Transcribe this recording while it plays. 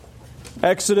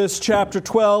Exodus chapter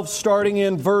 12, starting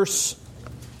in verse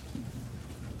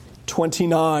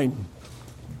 29.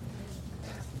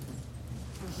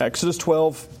 Exodus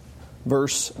 12,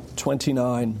 verse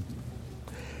 29.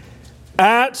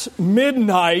 At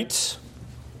midnight,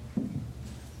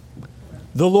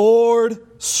 the Lord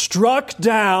struck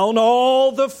down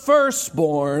all the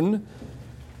firstborn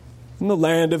in the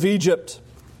land of Egypt.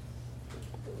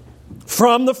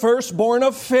 From the firstborn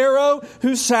of Pharaoh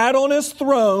who sat on his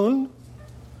throne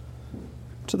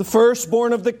to the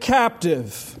firstborn of the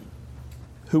captive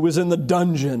who was in the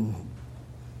dungeon,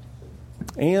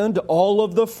 and all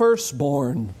of the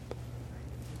firstborn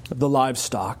of the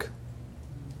livestock.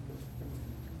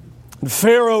 And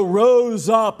Pharaoh rose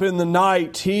up in the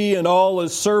night, he and all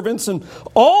his servants and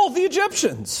all the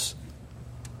Egyptians.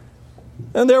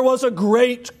 And there was a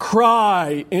great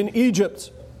cry in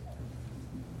Egypt,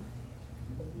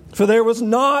 for there was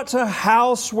not a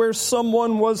house where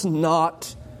someone was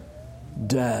not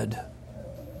dead.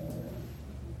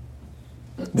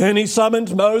 Then he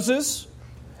summoned Moses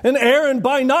and Aaron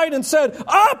by night and said,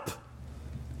 "Up!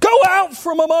 Go out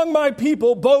from among my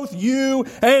people, both you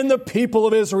and the people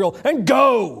of Israel, and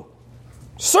go!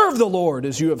 Serve the Lord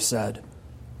as you have said.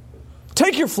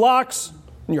 Take your flocks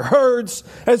and your herds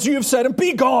as you have said, and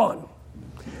be gone.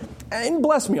 And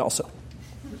bless me also."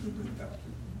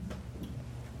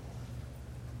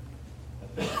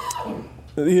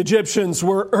 The Egyptians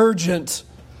were urgent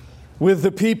with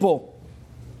the people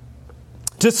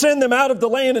to send them out of the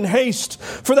land in haste,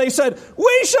 for they said,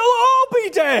 "We shall all be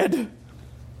dead."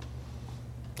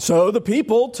 So the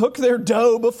people took their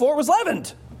dough before it was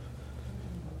leavened,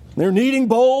 their kneading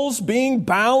bowls being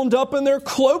bound up in their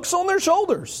cloaks on their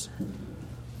shoulders.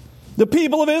 The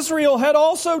people of Israel had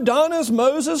also done as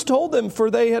Moses told them,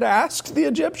 for they had asked the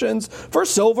Egyptians for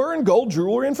silver and gold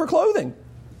jewelry and for clothing.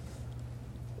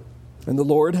 And the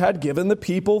Lord had given the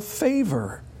people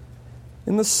favor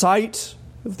in the sight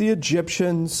of the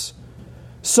Egyptians,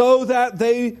 so that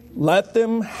they let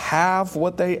them have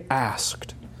what they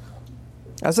asked,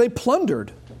 as they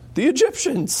plundered the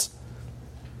Egyptians.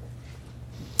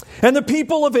 And the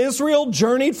people of Israel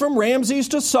journeyed from Ramses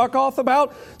to Succoth,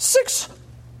 about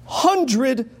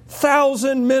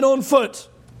 600,000 men on foot,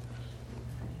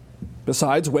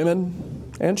 besides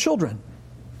women and children.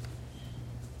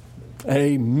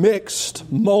 A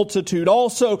mixed multitude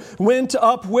also went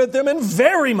up with them, and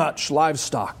very much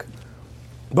livestock,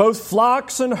 both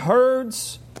flocks and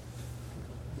herds.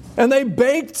 And they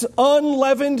baked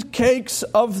unleavened cakes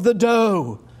of the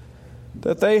dough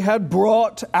that they had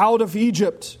brought out of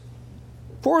Egypt.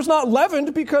 For it was not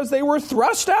leavened, because they were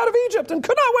thrust out of Egypt and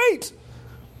could not wait.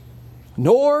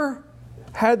 Nor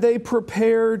had they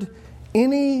prepared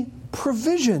any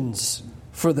provisions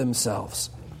for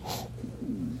themselves.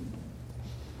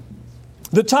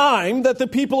 The time that the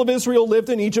people of Israel lived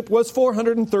in Egypt was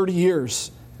 430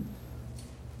 years.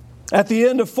 At the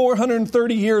end of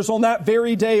 430 years, on that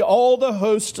very day, all the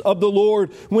hosts of the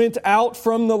Lord went out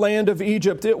from the land of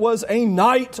Egypt. It was a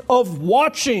night of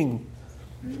watching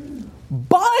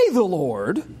by the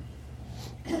Lord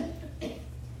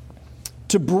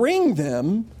to bring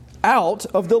them out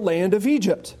of the land of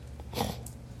Egypt.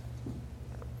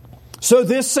 So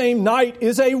this same night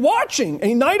is a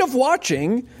night of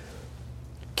watching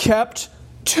kept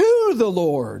to the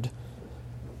Lord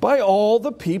by all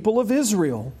the people of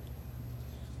Israel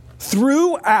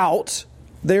throughout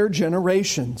their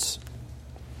generations.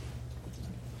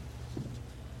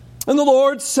 And the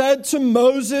Lord said to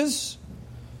Moses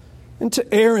and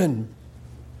to Aaron,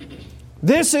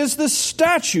 "This is the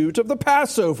statute of the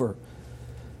Passover.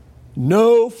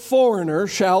 No foreigner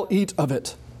shall eat of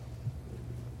it.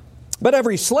 But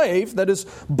every slave that is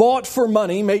bought for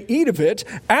money may eat of it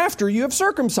after you have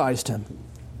circumcised him.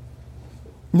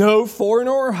 No foreigner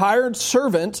or hired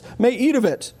servant may eat of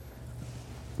it.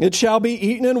 It shall be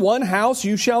eaten in one house.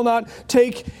 You shall not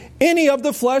take any of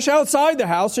the flesh outside the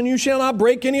house, and you shall not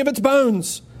break any of its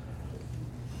bones.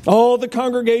 All the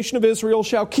congregation of Israel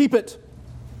shall keep it.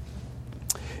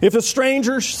 If a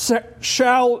stranger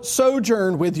shall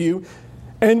sojourn with you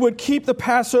and would keep the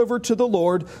Passover to the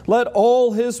Lord, let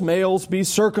all his males be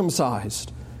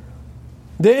circumcised.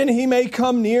 Then he may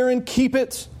come near and keep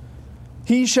it.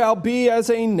 He shall be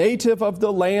as a native of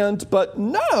the land, but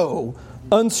no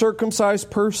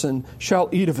uncircumcised person shall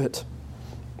eat of it.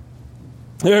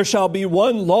 There shall be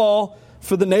one law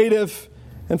for the native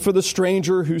and for the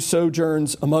stranger who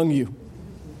sojourns among you."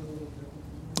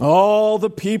 All the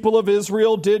people of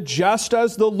Israel did just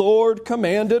as the Lord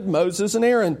commanded Moses and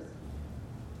Aaron.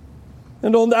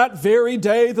 And on that very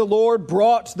day, the Lord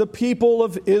brought the people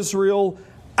of Israel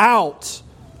out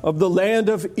of the land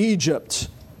of Egypt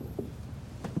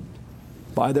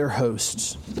by their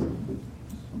hosts.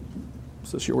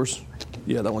 Is this yours?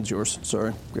 Yeah, that one's yours.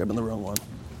 Sorry, grabbing the wrong one.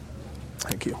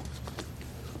 Thank you.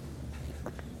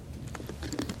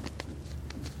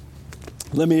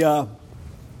 Let me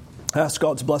ask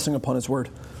God's blessing upon His word.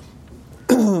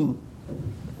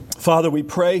 Father, we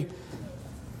pray,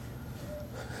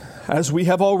 as we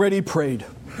have already prayed,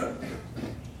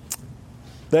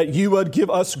 that you would give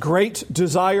us great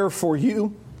desire for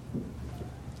you.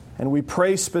 And we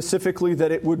pray specifically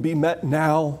that it would be met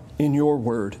now in your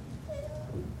word.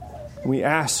 We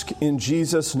ask in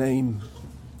Jesus' name,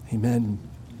 amen.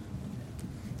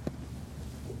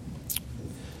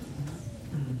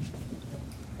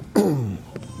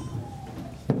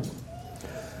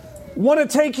 Want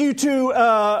to take you to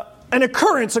an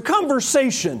occurrence, a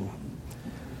conversation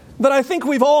that I think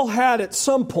we've all had at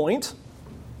some point.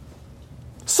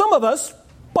 Some of us,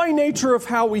 by nature of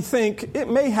how we think, it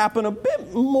may happen a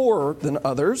bit more than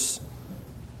others.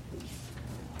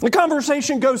 The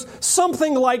conversation goes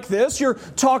something like this. You're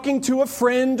talking to a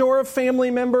friend or a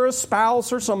family member, a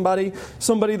spouse or somebody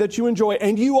that you enjoy,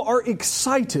 and you are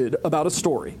excited about a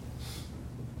story.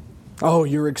 Oh,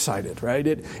 you're excited, right?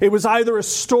 It was either a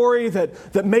story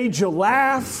that made you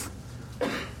laugh.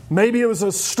 Maybe it was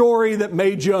a story that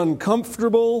made you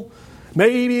uncomfortable.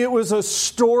 Maybe it was a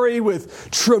story with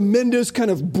tremendous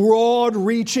kind of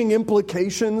broad-reaching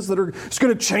implications that are just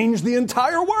going to change the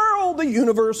entire world. The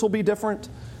universe will be different.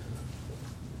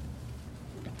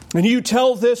 And you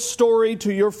tell this story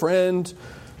to your friend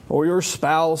or your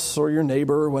spouse or your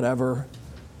neighbor or whatever,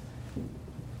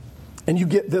 and you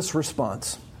get this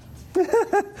response. You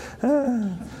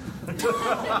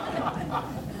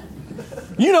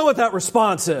know what that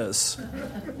response is.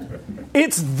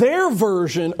 It's their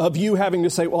version of you having to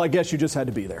say, well, I guess you just had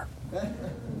to be there.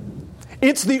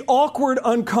 It's the awkward,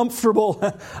 uncomfortable,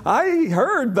 I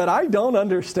heard, but I don't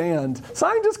understand. So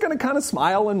I'm just going to kind of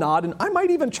smile and nod, and I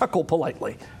might even chuckle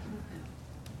politely.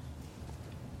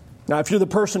 Now, if you're the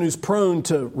person who's prone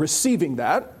to receiving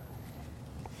that,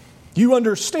 you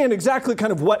understand exactly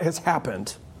kind of what has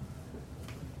happened.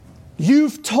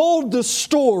 You've told the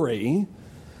story,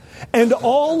 and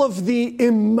all of the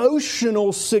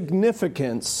emotional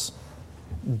significance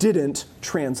didn't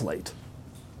translate.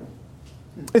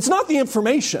 It's not the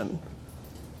information.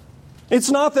 It's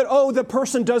not that, the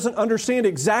person doesn't understand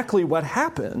exactly what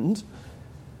happened.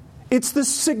 It's the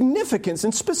significance,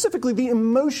 and specifically the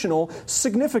emotional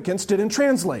significance didn't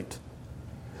translate.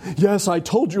 Yes, I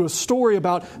told you a story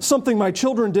about something my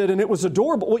children did, and it was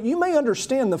adorable. Well, you may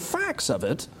understand the facts of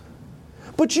it,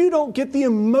 but you don't get the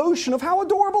emotion of how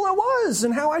adorable it was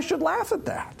and how I should laugh at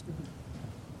that.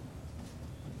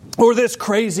 Or this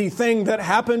crazy thing that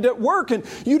happened at work, and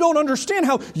you don't understand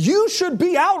how you should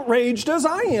be outraged as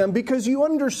I am because you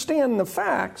understand the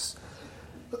facts,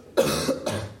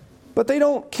 but they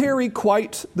don't carry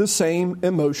quite the same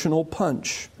emotional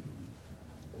punch.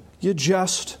 You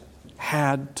just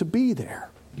had to be there.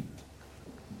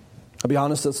 I'll be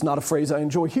honest, that's not a phrase I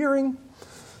enjoy hearing.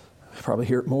 I probably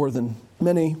hear it more than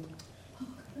many.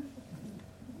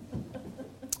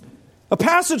 A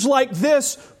passage like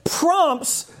this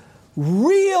prompts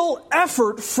real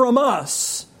effort from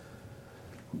us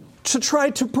to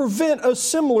try to prevent a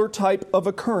similar type of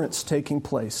occurrence taking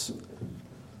place.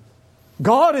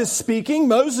 God is speaking,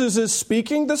 Moses is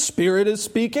speaking, the Spirit is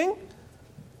speaking.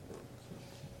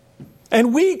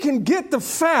 And we can get the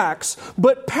facts,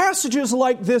 but passages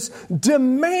like this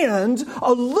demand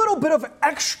a little bit of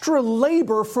extra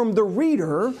labor from the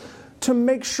reader to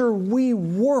make sure we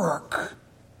work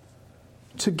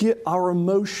to get our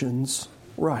emotions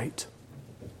right.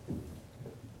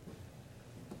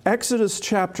 Exodus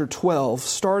chapter 12,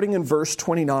 starting in verse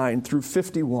 29 through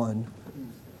 51,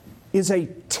 is a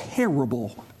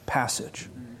terrible passage.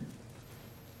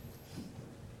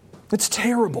 It's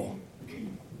terrible.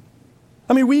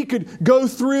 I mean, we could go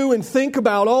through and think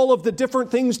about all of the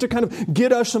different things to kind of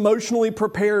get us emotionally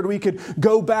prepared. We could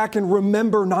go back and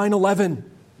remember 9/11.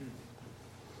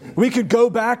 We could go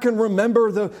back and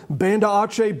remember the Banda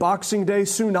Aceh Boxing Day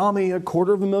tsunami,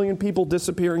 250,000 people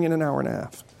disappearing in an hour and a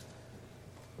half.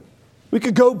 We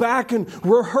could go back and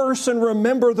rehearse and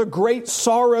remember the great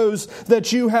sorrows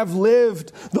that you have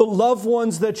lived, the loved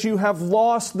ones that you have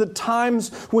lost, the times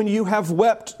when you have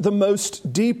wept the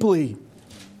most deeply.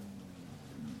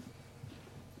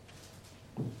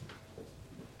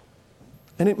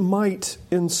 And it might,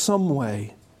 in some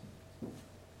way,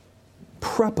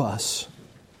 prep us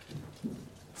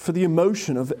for the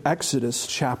emotion of Exodus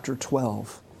chapter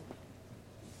 12.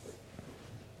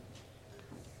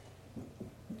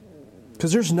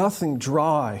 Because there's nothing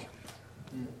dry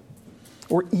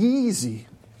or easy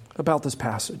about this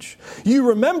passage. You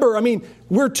remember,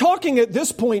 we're talking at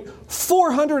this point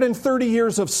 430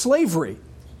 years of slavery.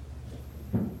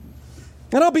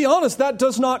 And I'll be honest, that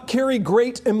does not carry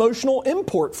great emotional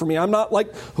import for me. I'm not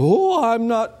like, I'm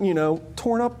not,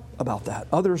 torn up about that.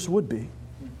 Others would be.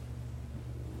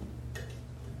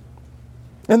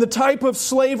 And the type of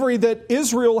slavery that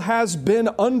Israel has been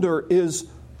under is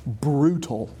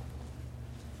brutal.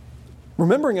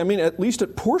 Remembering, at least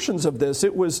at portions of this,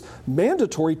 it was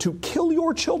mandatory to kill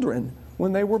your children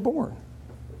when they were born.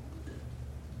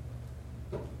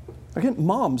 Again,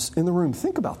 moms in the room,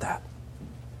 think about that.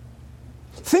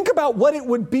 Think about what it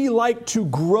would be like to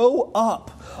grow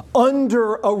up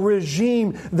under a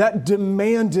regime that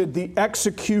demanded the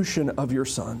execution of your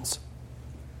sons.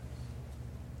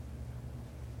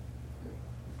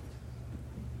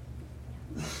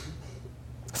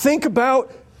 Think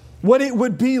about what it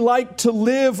would be like to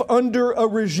live under a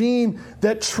regime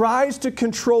that tries to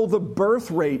control the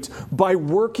birth rate by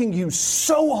working you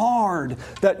so hard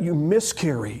that you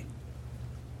miscarry,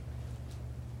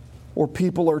 or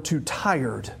people are too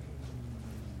tired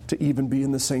to even be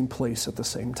in the same place at the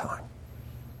same time.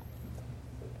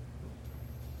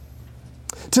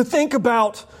 To think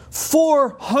about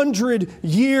 400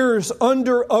 years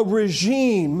under a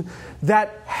regime that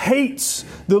hates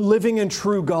the living and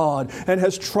true God and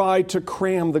has tried to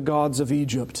cram the gods of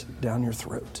Egypt down your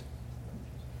throat.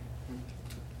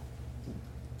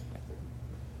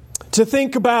 To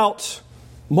think about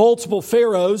multiple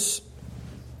pharaohs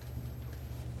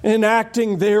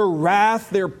enacting their wrath,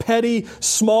 their petty,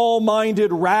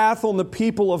 small-minded wrath on the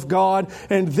people of God,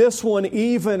 and this one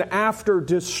even after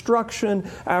destruction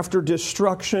after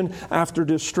destruction after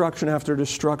destruction after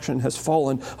destruction has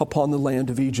fallen upon the land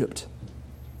of Egypt.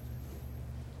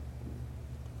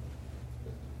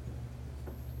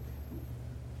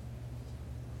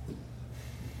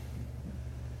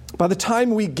 By the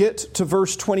time we get to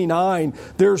verse 29,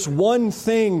 there's one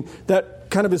thing that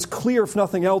kind of is clear, if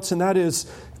nothing else, and that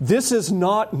is, this is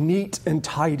not neat and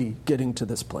tidy getting to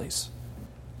this place.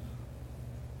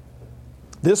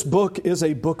 This book is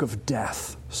a book of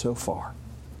death so far.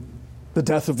 The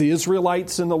death of the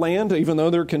Israelites in the land, even though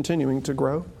they're continuing to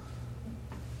grow.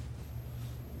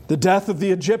 The death of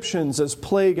the Egyptians as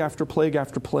plague after plague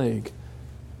after plague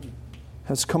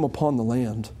has come upon the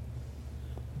land.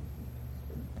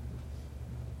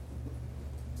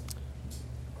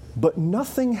 But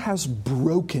nothing has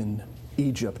broken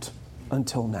Egypt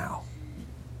until now.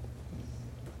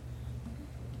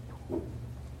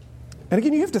 And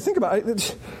again, you have to think about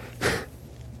it.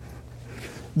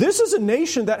 This is a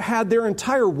nation that had their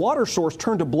entire water source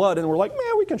turned to blood, and we're like,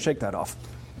 man, we can shake that off.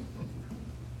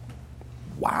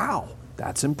 Wow,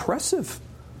 that's impressive.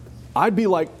 I'd be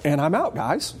like, and I'm out,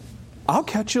 guys. I'll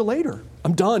catch you later.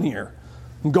 I'm done here.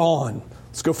 I'm gone.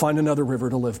 Let's go find another river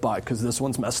to live by because this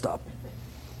one's messed up.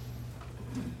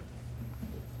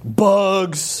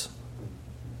 Bugs,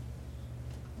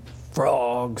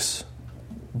 frogs,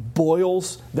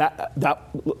 boils. That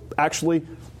actually,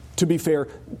 to be fair,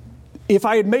 if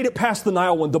I had made it past the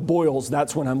Nile one, the boils,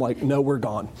 that's when I'm like, no, we're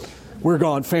gone. We're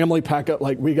gone. Family pack up.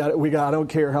 Like, we got. I don't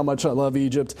care how much I love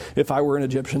Egypt. If I were an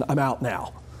Egyptian, I'm out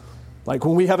now. Like,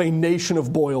 when we have a nation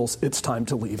of boils, it's time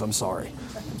to leave. I'm sorry.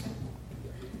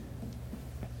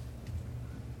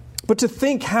 But to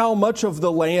think how much of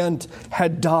the land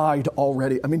had died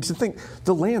already. To think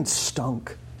the land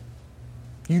stunk.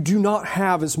 You do not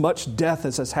have as much death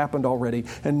as has happened already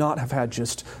and not have had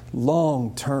just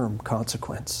long-term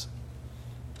consequence.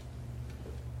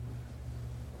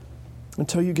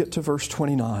 Until you get to verse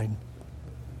 29.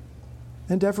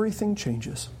 And everything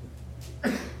changes.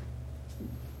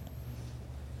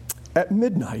 At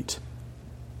midnight,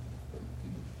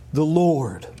 the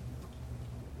Lord,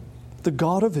 the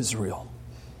God of Israel,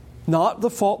 not the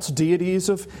false deities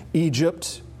of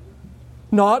Egypt,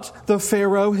 not the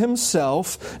Pharaoh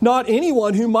himself, not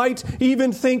anyone who might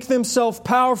even think themselves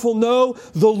powerful. No,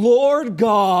 the Lord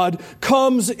God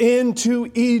comes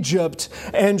into Egypt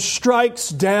and strikes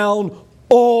down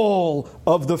all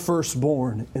of the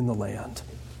firstborn in the land.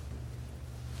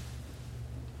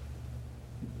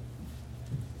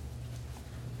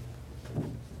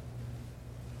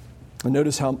 And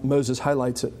notice how Moses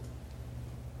highlights it.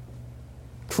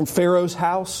 From Pharaoh's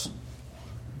house,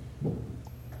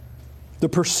 the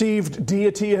perceived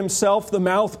deity himself, the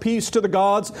mouthpiece to the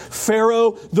gods,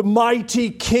 Pharaoh, the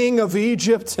mighty king of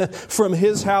Egypt, from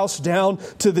his house down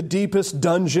to the deepest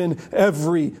dungeon,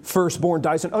 every firstborn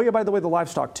dies. And oh yeah, by the way, the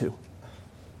livestock too.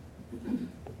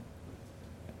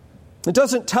 It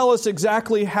doesn't tell us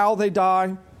exactly how they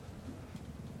die.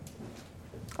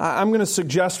 I'm going to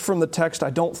suggest from the text, I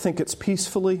don't think it's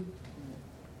peacefully.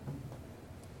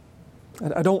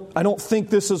 I don't think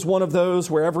this is one of those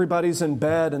where everybody's in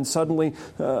bed and suddenly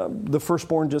the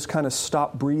firstborn just kind of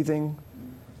stopped breathing.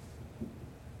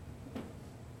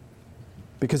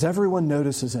 Because everyone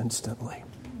notices instantly.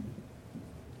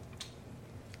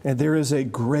 And there is a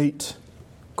great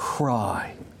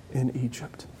cry in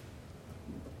Egypt.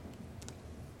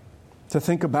 To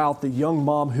think about the young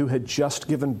mom who had just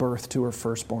given birth to her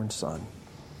firstborn son.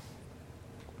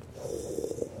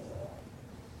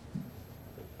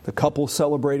 The couple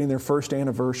celebrating their first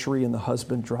anniversary and the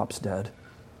husband drops dead.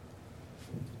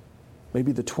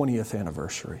 Maybe the 20th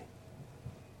anniversary.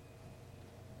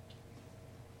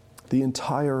 The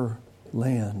entire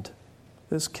land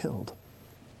is killed.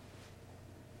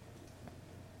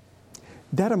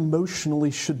 That emotionally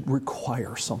should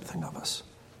require something of us.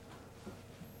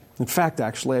 In fact,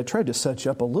 actually, I tried to set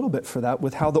you up a little bit for that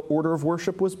with how the order of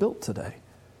worship was built today.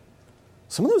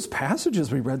 Some of those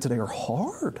passages we read today are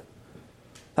hard.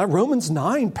 That Romans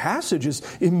 9 passage is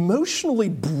emotionally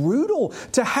brutal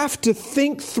to have to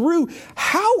think through.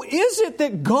 How is it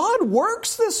that God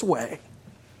works this way?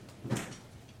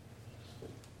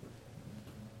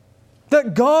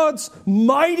 That God's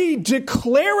mighty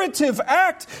declarative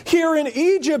act here in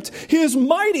Egypt, His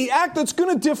mighty act that's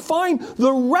going to define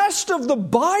the rest of the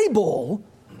Bible,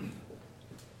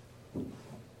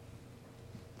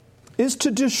 is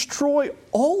to destroy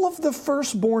all of the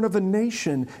firstborn of a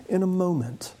nation in a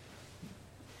moment.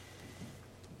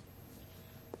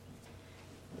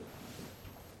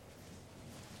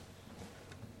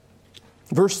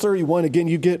 Verse 31, again,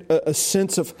 you get a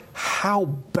sense of how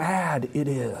bad it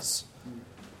is.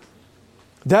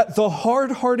 That the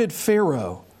hard-hearted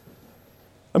Pharaoh,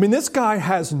 I mean, this guy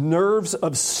has nerves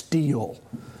of steel.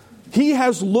 He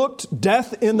has looked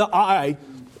death in the eye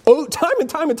time and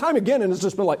time and time again, and it's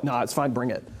just been like, nah, it's fine,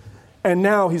 bring it. And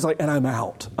now he's like, and I'm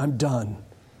out. I'm done.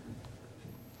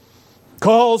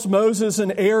 Calls Moses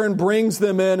and Aaron, brings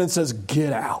them in and says,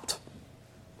 get out.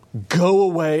 Go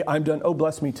away. I'm done. Oh,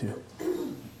 bless me too.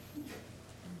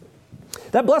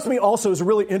 That bless me also is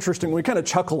really interesting. We kind of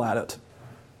chuckle at it.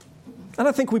 And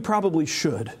I think we probably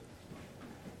should.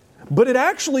 But it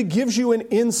actually gives you an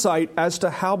insight as to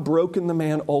how broken the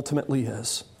man ultimately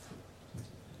is.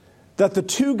 That the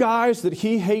two guys that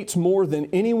he hates more than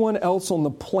anyone else on the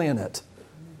planet,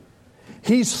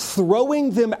 he's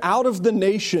throwing them out of the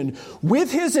nation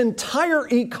with his entire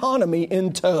economy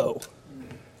in tow.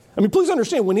 I mean, please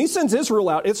understand, when he sends Israel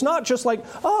out, it's not just like,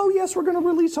 oh, yes, we're going to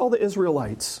release all the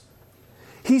Israelites.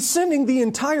 He's sending the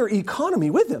entire economy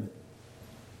with him.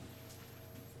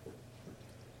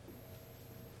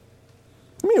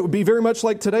 I mean, it would be very much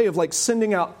like today of like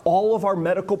sending out all of our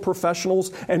medical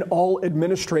professionals and all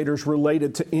administrators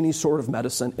related to any sort of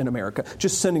medicine in America,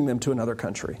 just sending them to another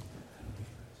country.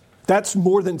 That's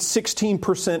more than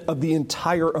 16% of the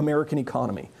entire American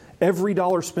economy. Every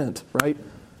dollar spent, right?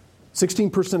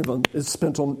 16% of them is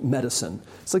spent on medicine.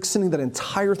 It's like sending that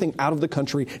entire thing out of the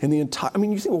country and you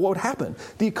think, well, what would happen?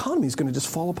 The economy is going to just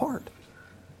fall apart.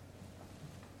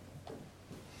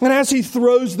 And as he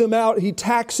throws them out, he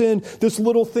tacks in this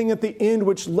little thing at the end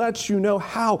which lets you know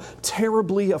how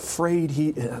terribly afraid he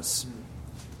is.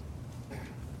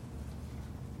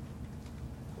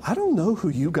 I don't know who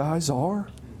you guys are,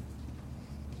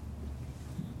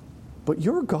 but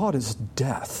your God is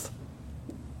death.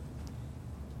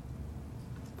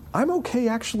 I'm okay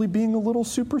actually being a little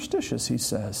superstitious, he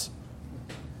says.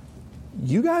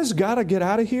 You guys got to get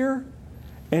out of here,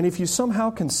 and if you somehow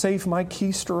can save my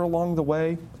keister along the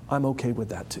way, I'm okay with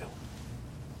that too.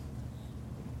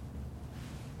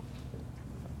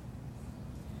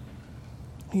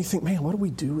 And you think, man, what do we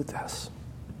do with this?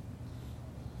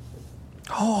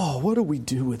 Oh, what do we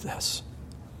do with this?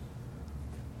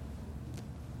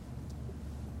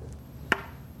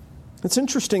 It's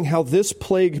interesting how this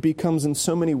plague becomes in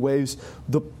so many ways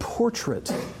the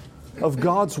portrait of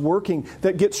God's working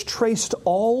that gets traced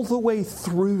all the way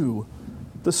through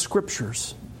the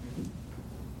Scriptures.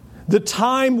 The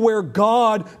time where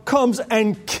God comes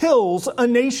and kills a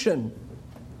nation.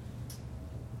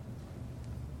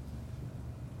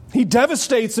 He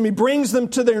devastates them. He brings them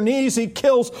to their knees. He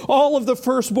kills all of the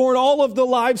firstborn, all of the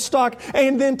livestock,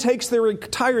 and then takes their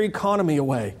entire economy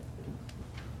away.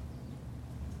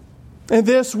 And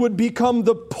this would become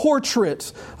the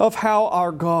portrait of how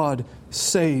our God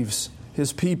saves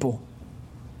His people.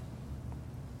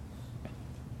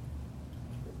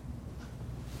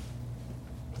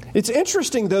 It's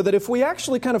interesting, though, that if we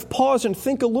actually kind of pause and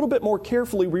think a little bit more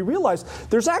carefully, we realize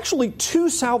there's actually two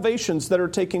salvations that are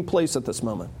taking place at this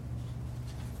moment.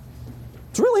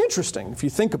 It's really interesting if you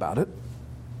think about it.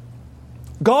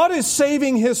 God is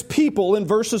saving His people in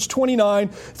verses 29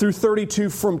 through 32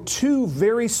 from two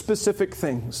very specific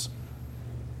things.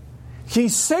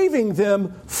 He's saving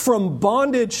them from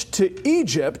bondage to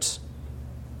Egypt,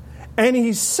 and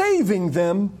He's saving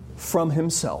them from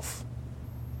Himself.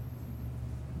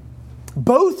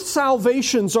 Both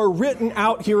salvations are written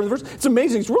out here in the verse. It's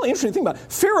amazing. It's really interesting to think about it.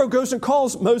 Pharaoh goes and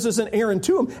calls Moses and Aaron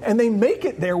to him, and they make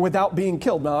it there without being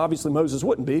killed. Now, obviously, Moses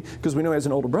wouldn't be, because we know he has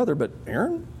an older brother, but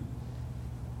Aaron?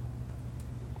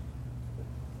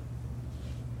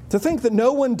 To think that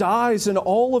no one dies in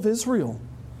all of Israel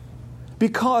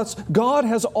because God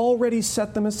has already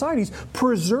set them aside. He's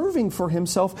preserving for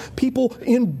Himself people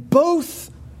in both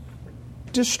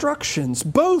destructions,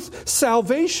 both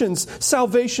salvations,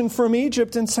 salvation from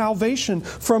Egypt and salvation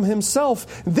from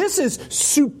Himself. This is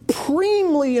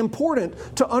supremely important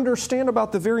to understand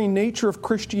about the very nature of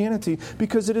Christianity,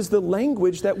 because it is the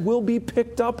language that will be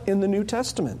picked up in the New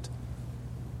Testament.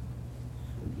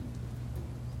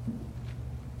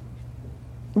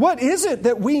 What is it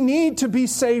that we need to be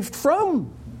saved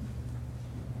from?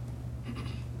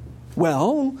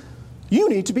 Well, you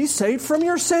need to be saved from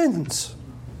your sins.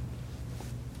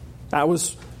 That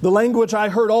was the language I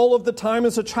heard all of the time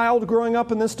as a child growing up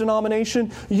in this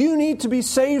denomination. You need to be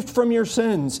saved from your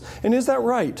sins. And is that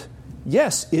right?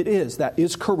 Yes, it is. That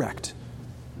is correct.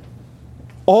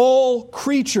 All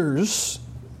creatures,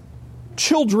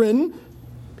 children,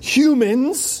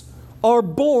 humans, are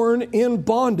born in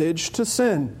bondage to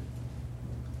sin.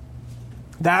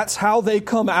 That's how they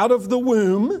come out of the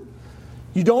womb.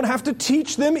 You don't have to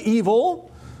teach them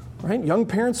evil. Right? Young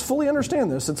parents fully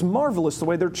understand this. It's marvelous the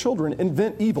way their children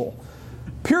invent evil.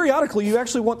 Periodically, you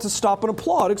actually want to stop and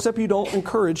applaud, except you don't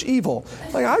encourage evil.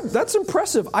 That's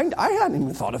impressive. I hadn't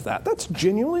even thought of that. That's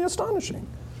genuinely astonishing.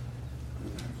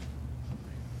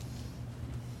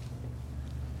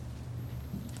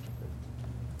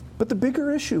 But the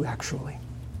bigger issue, actually,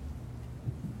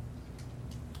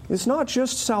 is not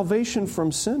just salvation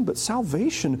from sin, but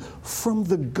salvation from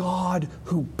the God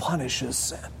who punishes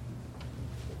sin.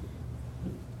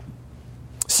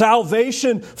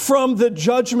 Salvation from the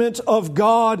judgment of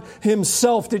God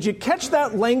Himself. Did you catch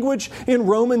that language in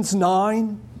Romans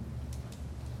 9?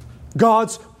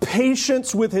 God's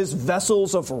patience with His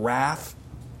vessels of wrath.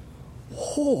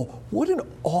 Oh, what an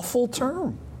awful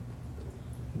term.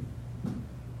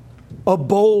 A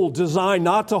bowl designed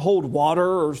not to hold water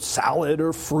or salad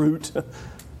or fruit.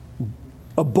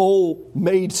 A bowl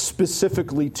made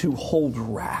specifically to hold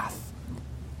wrath.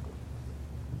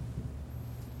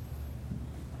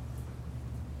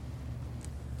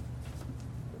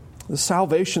 The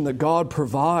salvation that God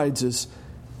provides is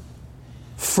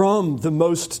from the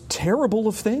most terrible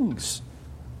of things.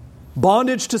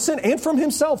 Bondage to sin and from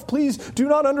Himself. Please do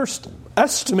not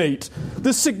underestimate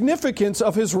the significance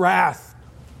of His wrath.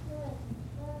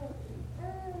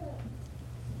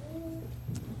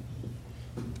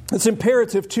 It's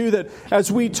imperative, too, that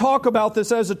as we talk about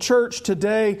this as a church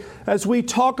today, as we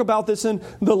talk about this in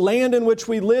the land in which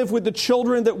we live with the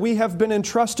children that we have been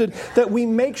entrusted, that we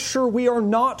make sure we are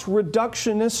not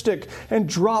reductionistic and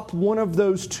drop one of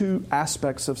those two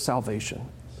aspects of salvation.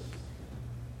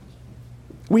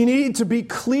 We need to be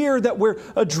clear that we're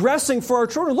addressing for our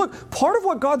children. Look, part of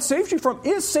what God saved you from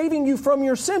is saving you from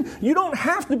your sin. You don't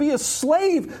have to be a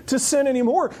slave to sin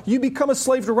anymore. You become a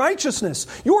slave to righteousness.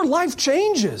 Your life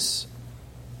changes.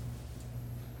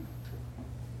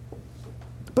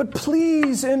 But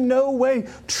please in no way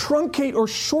truncate or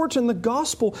shorten the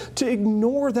gospel to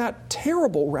ignore that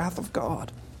terrible wrath of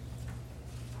God.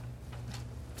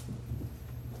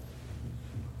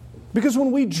 Because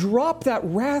when we drop that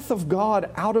wrath of God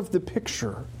out of the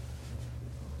picture,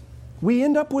 we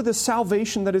end up with a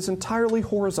salvation that is entirely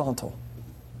horizontal.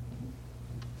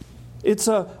 It's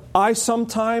I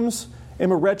sometimes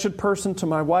am a wretched person to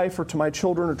my wife or to my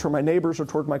children or to my neighbors or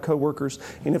toward my coworkers,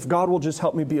 and if God will just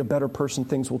help me be a better person,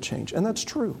 things will change. And that's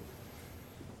true.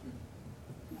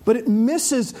 But it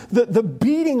misses the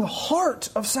beating heart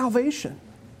of salvation.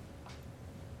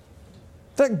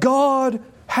 That God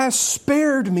has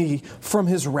spared me from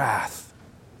His wrath.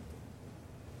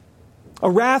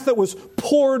 A wrath that was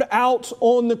poured out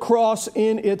on the cross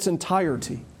in its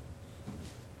entirety.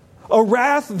 A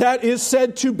wrath that is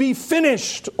said to be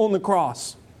finished on the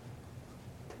cross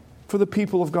for the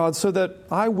people of God, so that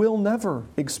I will never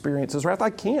experience His wrath. I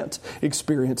can't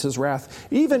experience His wrath.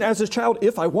 Even as a child,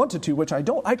 if I wanted to, which I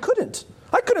don't, I couldn't.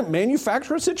 I couldn't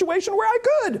manufacture a situation where I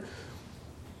could,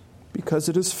 because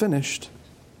it is finished.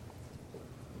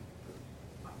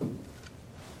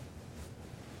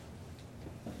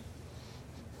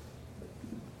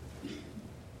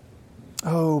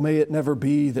 Oh, may it never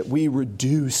be that we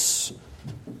reduce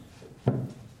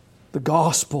the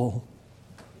gospel,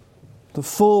 the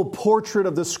full portrait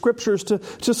of the Scriptures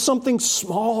to something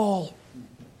small.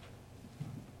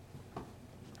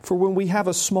 For when we have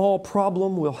a small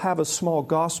problem, we'll have a small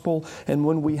gospel. And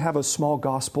when we have a small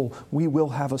gospel, we will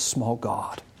have a small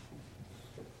God.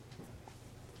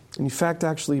 And in fact,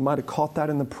 actually, you might have caught that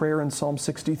in the prayer in Psalm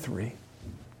 63.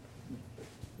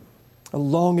 A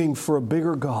longing for a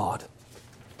bigger God.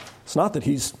 It's not that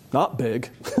He's not big.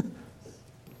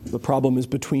 The problem is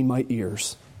between my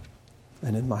ears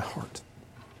and in my heart.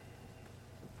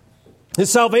 His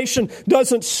salvation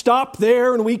doesn't stop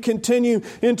there, and we continue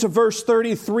into verse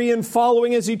 33 and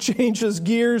following as he changes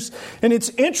gears. And it's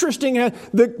interesting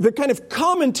the kind of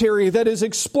commentary that is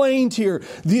explained here.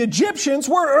 The Egyptians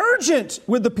were urgent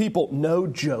with the people. No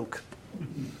joke.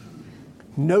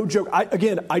 No joke.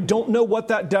 I don't know what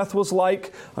that death was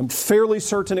like. I'm fairly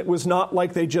certain it was not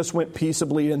like they just went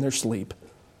peaceably in their sleep.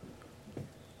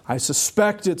 I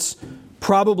suspect it's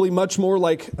probably much more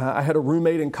like I had a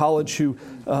roommate in college who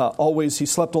he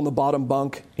slept on the bottom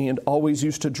bunk and always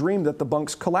used to dream that the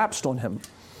bunks collapsed on him.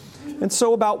 And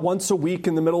so about once a week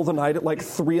in the middle of the night at like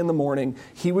 3 a.m,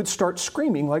 he would start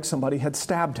screaming like somebody had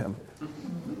stabbed him.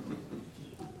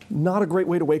 Not a great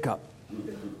way to wake up.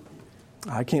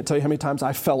 I can't tell you how many times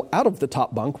I fell out of the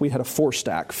top bunk. We had a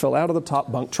 4-stack. Fell out of the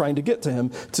top bunk trying to get to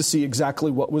him to see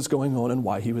exactly what was going on and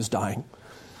why he was dying.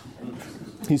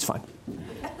 He's fine.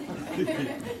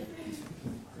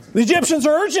 The Egyptians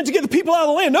are urgent to get the people out of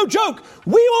the land. No joke.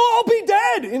 We will all be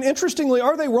dead. And interestingly,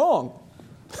 are they wrong?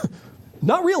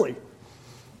 Not really.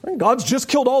 God's just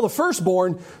killed all the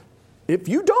firstborn. If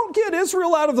you don't get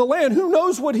Israel out of the land, who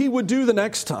knows what He would do the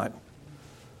next time?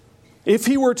 If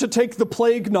He were to take the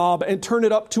plague knob and turn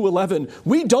it up to 11,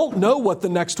 we don't know what the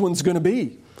next one's going to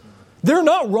be. They're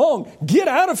not wrong. Get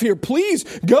out of here. Please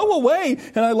go away.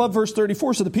 And I love verse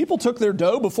 34. So the people took their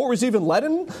dough before it was even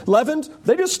leavened.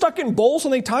 They just stuck it in bowls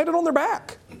and they tied it on their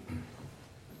back.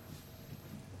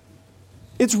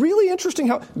 It's really interesting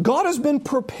how God has been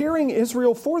preparing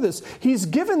Israel for this. He's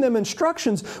given them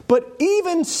instructions, but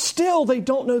even still they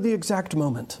don't know the exact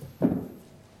moment.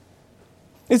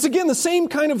 It's again the same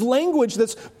kind of language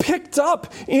that's picked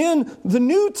up in the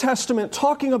New Testament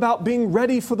talking about being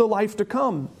ready for the life to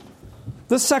come.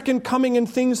 The second coming and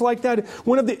things like that.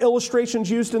 One of the illustrations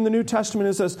used in the New Testament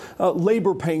is as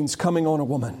labor pains coming on a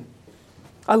woman.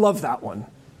 I love that one.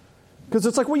 Because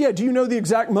it's like, well, yeah, do you know the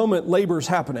exact moment labor's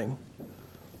happening?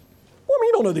 Well, I mean,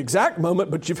 you don't know the exact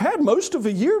moment, but you've had most of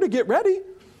a year to get ready.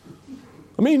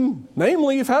 I mean,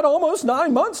 namely, you've had almost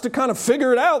 9 months to kind of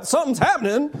figure it out. Something's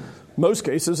happening. Most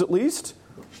cases, at least.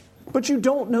 But you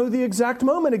don't know the exact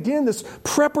moment. Again, this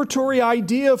preparatory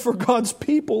idea for God's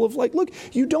people of like, look,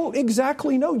 you don't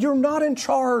exactly know. You're not in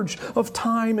charge of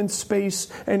time and space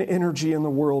and energy in the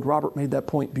world. Robert made that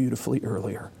point beautifully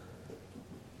earlier.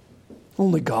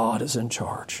 Only God is in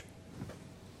charge.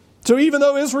 So even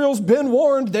though Israel's been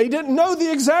warned, they didn't know the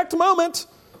exact moment.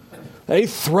 They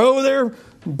throw their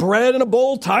bread in a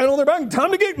bowl, tie it on their back,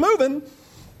 time to get moving.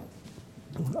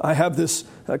 I have this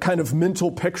kind of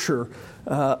mental picture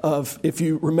of, if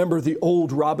you remember the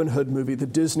old Robin Hood movie, the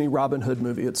Disney Robin Hood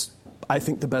movie. It's, I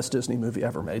think, the best Disney movie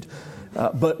ever made.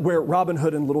 But where Robin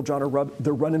Hood and Little John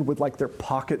they're running with like their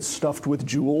pockets stuffed with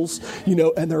jewels,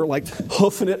 and they're like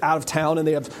hoofing it out of town, and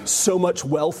they have so much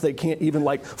wealth they can't even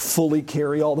like fully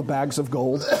carry all the bags of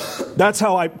gold. That's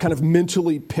how I kind of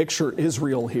mentally picture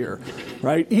Israel here,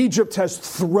 right? Egypt has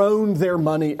thrown their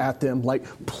money at them,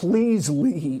 like, please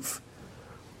leave.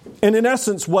 And in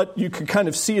essence, what you could kind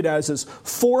of see it as is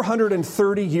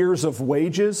 430 years of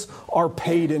wages are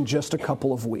paid in just a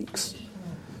couple of weeks.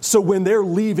 So when they're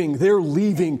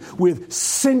leaving with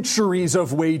centuries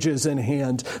of wages in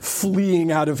hand,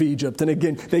 fleeing out of Egypt. And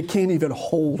again, they can't even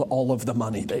hold all of the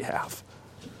money they have.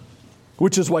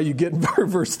 Which is why you get in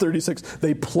verse 36,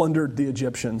 they plundered the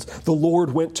Egyptians. The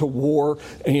Lord went to war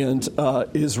and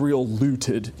Israel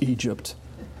looted Egypt.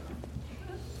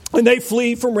 And they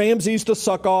flee from Ramses to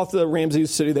Succoth, the Ramses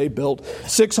city they built.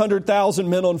 600,000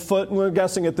 men on foot. And we're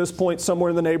guessing at this point somewhere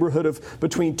in the neighborhood of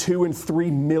between 2 and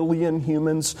 3 million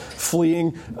humans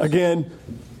fleeing. Again,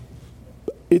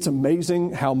 it's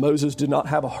amazing how Moses did not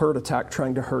have a heart attack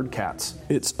trying to herd cats.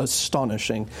 It's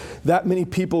astonishing. That many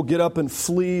people get up and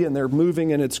flee, and they're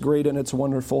moving, and it's great and it's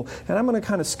wonderful. And I'm going to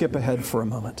kind of skip ahead for a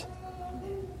moment.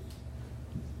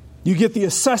 You get the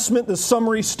assessment, the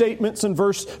summary statements in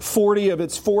verse 40 of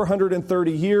its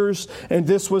 430 years. And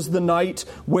this was the night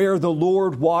where the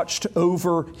Lord watched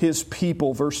over His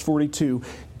people. Verse 42.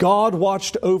 God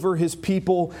watched over His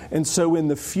people, and so in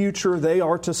the future they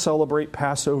are to celebrate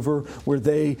Passover where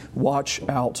they watch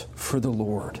out for the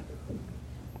Lord.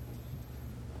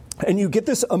 And you get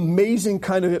this amazing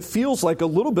kind of, it feels like a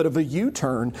little bit of a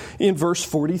U-turn in verse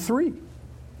 43.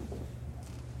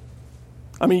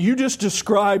 I mean, you just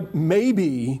described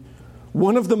maybe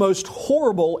one of the most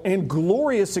horrible and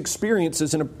glorious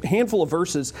experiences in a handful of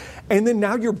verses, and then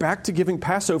now you're back to giving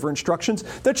Passover instructions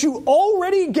that you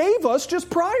already gave us just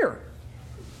prior.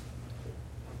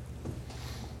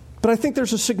 But I think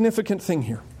there's a significant thing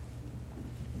here.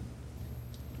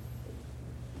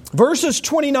 Verses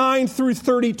 29 through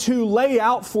 32 lay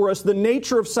out for us the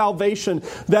nature of salvation.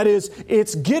 That is,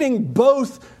 it's getting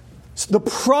both the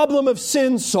problem of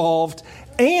sin solved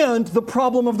and the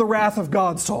problem of the wrath of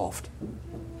God solved.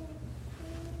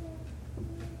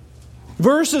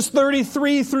 Verses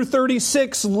 33 through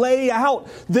 36 lay out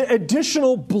the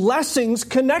additional blessings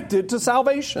connected to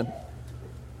salvation.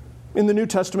 In the New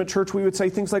Testament church, we would say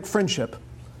things like friendship,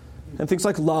 and things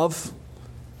like love,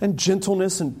 and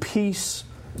gentleness, and peace,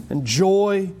 and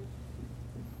joy.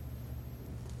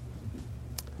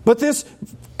 But this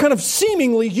kind of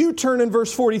seemingly U-turn in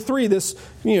verse 43, this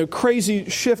crazy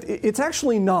shift, it's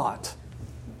actually not.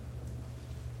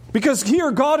 Because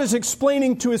here God is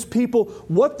explaining to His people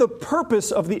what the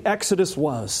purpose of the Exodus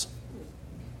was.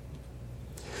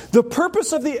 The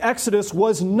purpose of the Exodus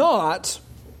was not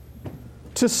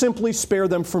to simply spare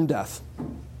them from death.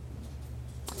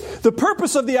 The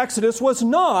purpose of the Exodus was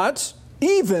not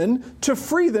even to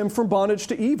free them from bondage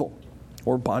to evil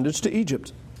or bondage to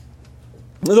Egypt.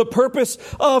 The purpose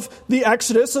of the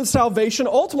Exodus and salvation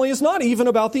ultimately is not even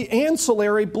about the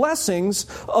ancillary blessings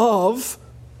of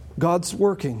God's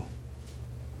working.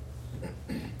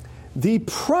 The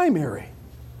primary,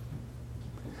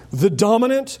 the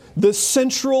dominant, the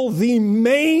central, the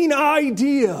main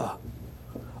idea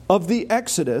of the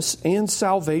Exodus and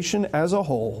salvation as a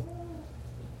whole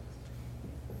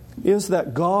is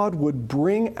that God would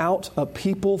bring out a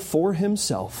people for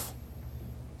Himself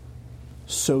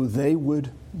so they would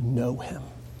know Him.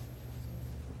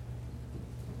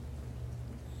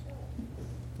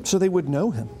 So they would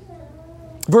know Him.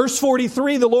 Verse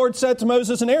 43, the Lord said to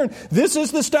Moses and Aaron, "This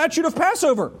is the statute of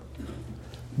Passover.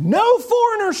 No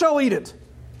foreigner shall eat it."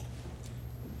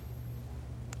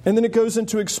 And then it goes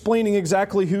into explaining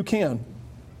exactly who can.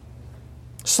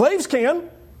 Slaves can,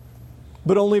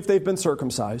 but only if they've been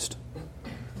circumcised.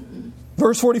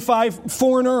 Verse 45,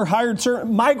 foreigner or hired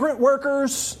migrant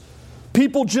workers,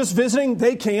 people just visiting,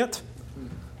 they can't.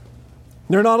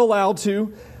 They're not allowed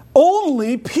to.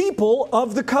 Only people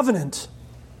of the covenant.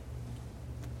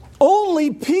 Only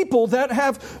people that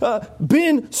have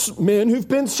been men who've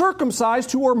been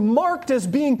circumcised, who are marked as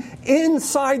being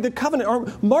inside the covenant,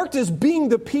 are marked as being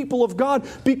the people of God.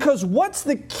 Because what's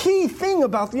the key thing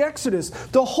about the Exodus?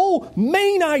 The whole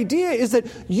main idea is that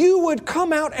you would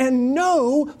come out and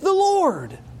know the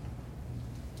Lord.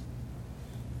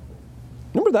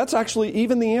 Remember, that's actually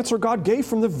even the answer God gave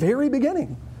from the very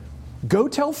beginning. Go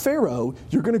tell Pharaoh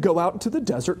you're going to go out into the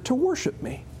desert to worship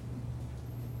me.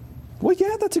 Well,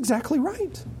 yeah, that's exactly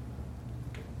right.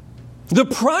 The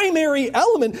primary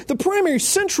element, the primary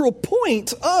central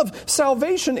point of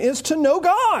salvation is to know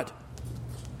God.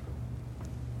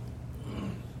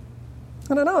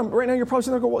 And I know right now you're probably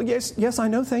sitting there going, well, yes, I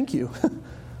know, thank you.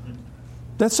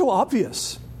 That's so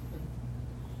obvious.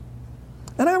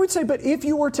 And I would say, but if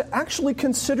you were to actually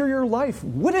consider your life,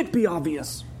 would it be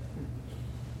obvious?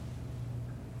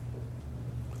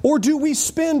 Or do we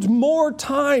spend more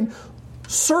time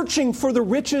searching for the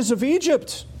riches of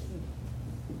Egypt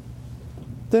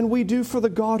than we do for the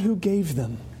God who gave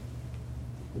them?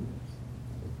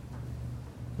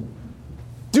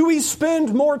 Do we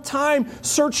spend more time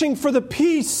searching for the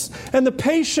peace and the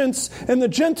patience and the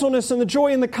gentleness and the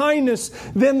joy and the kindness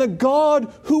than the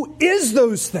God who is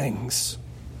those things?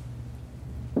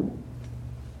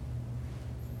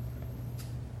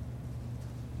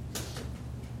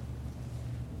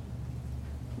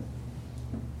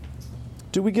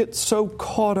 Do we get so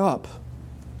caught up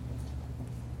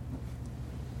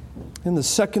in the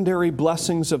secondary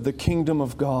blessings of the kingdom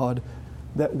of God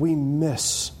that we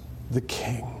miss the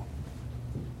King?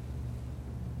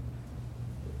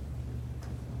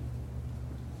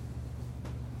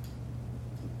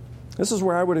 This is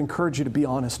where I would encourage you to be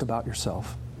honest about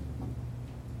yourself.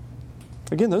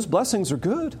 Again, those blessings are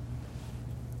good.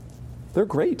 They're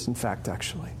great, in fact,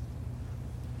 actually.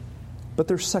 But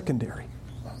they're secondary.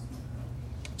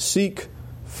 Seek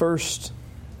first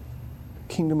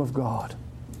the kingdom of God,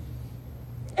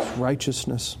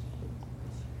 righteousness.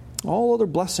 All other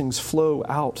blessings flow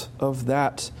out of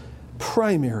that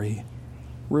primary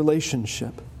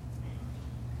relationship.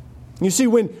 You see,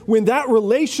 when that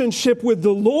relationship with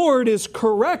the Lord is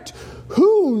correct,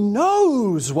 who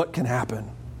knows what can happen?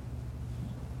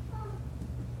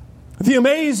 the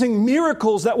amazing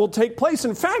miracles that will take place.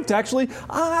 In fact, actually,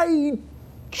 I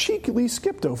cheekily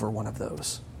skipped over one of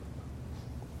those.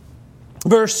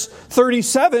 Verse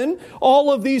 37,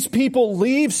 all of these people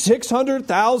leave,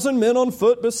 600,000 men on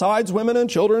foot besides women and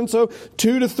children, so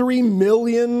 2 to 3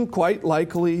 million quite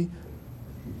likely.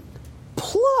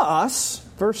 Plus,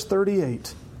 verse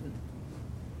 38,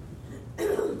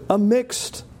 a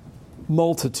mixed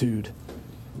multitude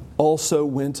also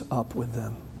went up with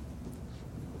them.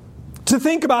 To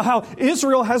think about how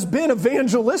Israel has been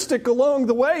evangelistic along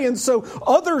the way, and so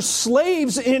other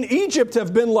slaves in Egypt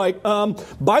have been like,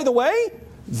 by the way,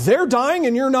 they're dying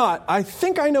and you're not. I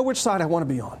think I know which side I want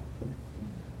to be on.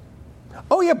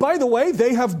 Oh yeah, by the way,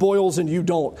 they have boils and you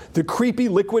don't. The creepy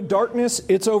liquid darkness,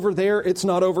 it's over there, it's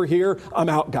not over here. I'm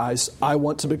out, guys. I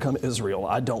want to become Israel.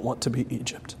 I don't want to be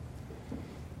Egypt.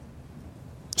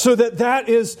 So that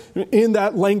is, in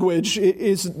that language,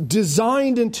 is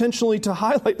designed intentionally to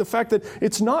highlight the fact that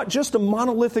it's not just a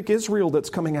monolithic Israel that's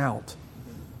coming out.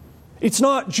 It's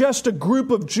not just a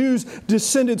group of Jews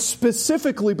descended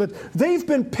specifically, but they've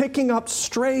been picking up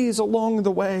strays along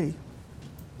the way,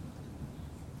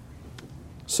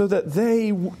 so that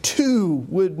they too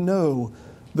would know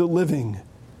the living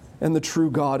and the true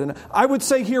God. And I would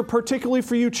say here, particularly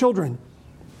for you children,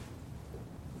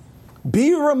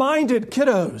 be reminded,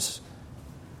 kiddos,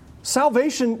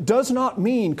 salvation does not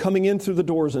mean coming in through the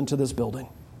doors into this building.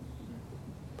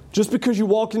 Just because you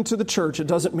walk into the church, it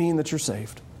doesn't mean that you're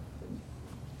saved.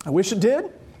 I wish it did.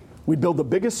 We'd build the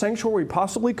biggest sanctuary we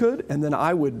possibly could, and then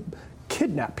I would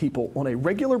kidnap people on a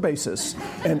regular basis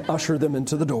and usher them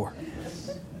into the door.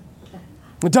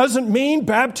 It doesn't mean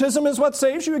baptism is what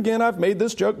saves you. Again, I've made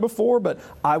this joke before, but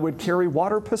I would carry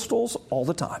water pistols all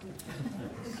the time.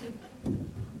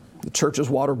 The church's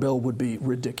water bill would be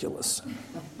ridiculous.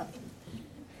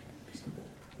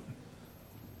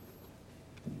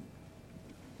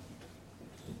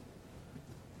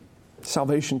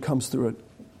 Salvation comes through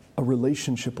a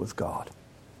relationship with God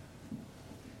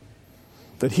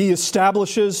that He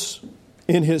establishes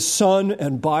in His Son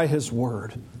and by His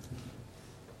Word.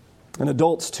 And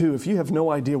adults too, if you have no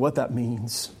idea what that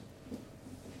means,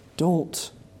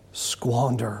 don't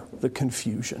squander the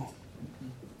confusion.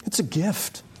 It's a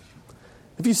gift.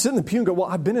 If you sit in the pew and go, well,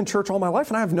 I've been in church all my life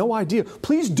and I have no idea,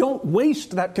 please don't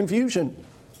waste that confusion.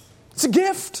 It's a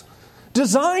gift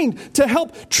designed to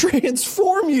help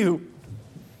transform you.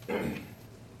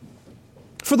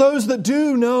 For those that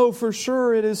do know for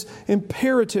sure, it is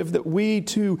imperative that we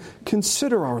too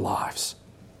consider our lives.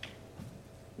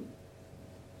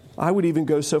 I would even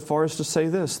go so far as to say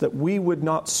this, that we would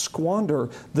not squander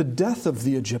the death of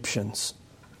the Egyptians.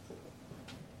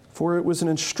 For it was an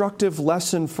instructive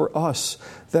lesson for us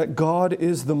that God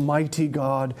is the mighty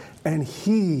God and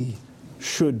He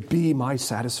should be my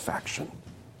satisfaction.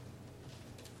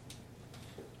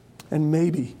 And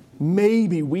maybe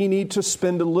we need to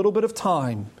spend a little bit of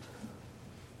time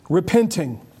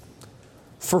repenting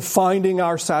for finding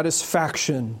our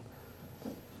satisfaction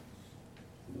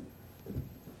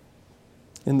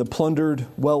in the plundered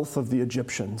wealth of the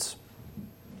Egyptians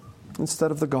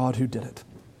instead of the God who did it.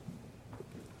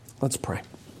 Let's pray.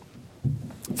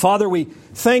 Father, we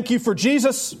thank You for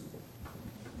Jesus,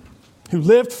 who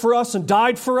lived for us and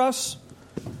died for us.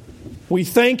 We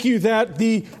thank You that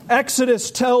the Exodus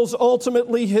tells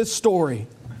ultimately His story.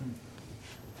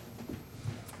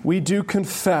 We do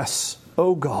confess,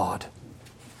 O God,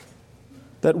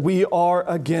 that we are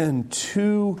again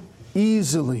too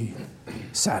easily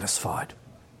satisfied.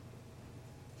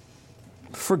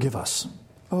 Forgive us.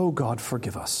 Oh God,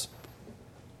 forgive us.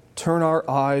 Turn our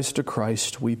eyes to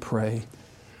Christ, we pray.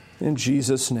 In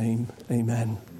Jesus' name, amen.